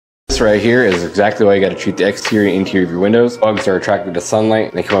This right here is exactly why you gotta treat the exterior and interior of your windows. Bugs are attracted to sunlight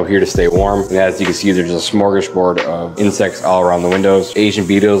and they come up here to stay warm. And as you can see, there's just a smorgasbord of insects all around the windows. Asian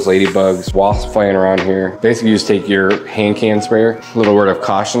beetles, ladybugs, wasps flying around here. Basically, you just take your hand can sprayer. A little word of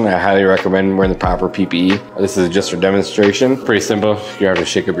caution, I highly recommend wearing the proper PPE. This is just for demonstration. Pretty simple. You have to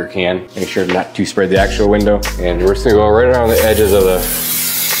shake up your can. Make sure not to spray the actual window. And we're just gonna go right around the edges of the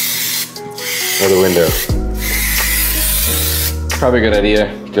window. Probably a good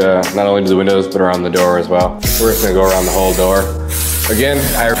idea to not only do the windows, but around the door as well. We're just gonna go around the whole door. Again,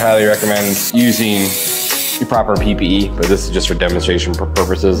 I highly recommend using the proper PPE, but this is just for demonstration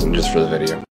purposes and just for the video.